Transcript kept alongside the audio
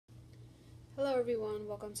Hello everyone,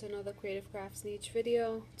 welcome to another Creative Crafts Niche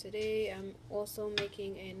video. Today I'm also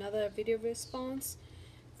making another video response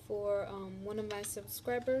for one of my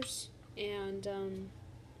subscribers, and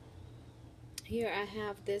here I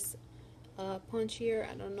have this punch here.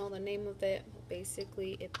 I don't know the name of it, but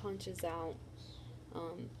basically it punches out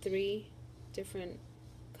 3 different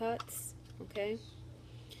cuts, okay?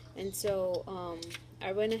 And so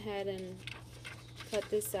I went ahead and cut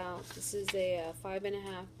this out. This is a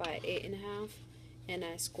 5.5 by 8.5, and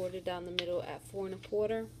I scored it down the middle at 4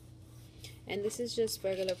 1/4. And this is just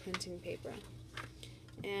regular printing paper.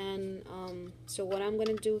 And so what I'm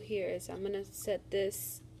gonna do here is I'm gonna set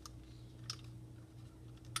this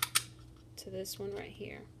to this one right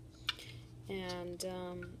here, and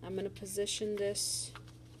I'm gonna position this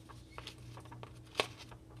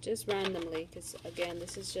just randomly, because again,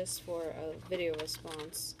 this is just for a video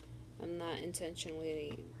response. I'm not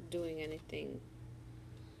intentionally doing anything,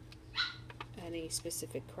 any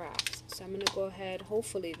specific crafts. So I'm going to go ahead,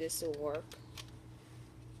 hopefully this will work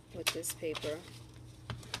with this paper.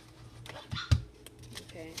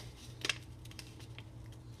 Okay.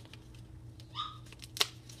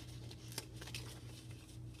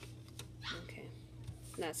 Okay.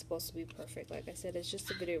 Not supposed to be perfect. Like I said, it's just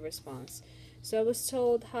a video response. So I was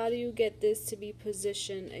told, how do you get this to be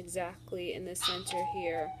positioned exactly in the center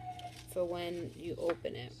here for when you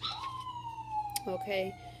open it?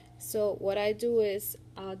 Okay, so what I do is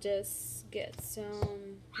I'll just get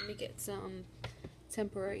some, let me get some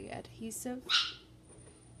temporary adhesive.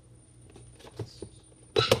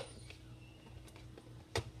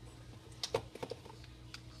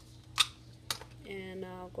 And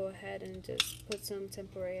I'll go ahead and just put some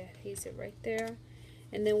temporary adhesive right there.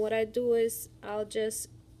 And then what I do is I'll just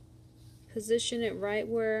position it right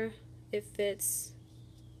where it fits,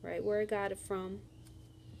 right where I got it from.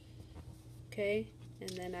 Okay, and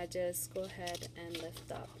then I just go ahead and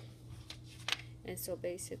lift up, and so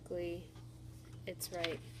basically it's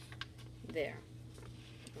right there.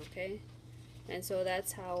 Okay, and so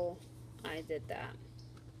that's how I did that.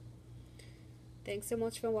 Thanks so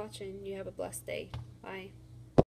much for watching. You have a blessed day. Bye.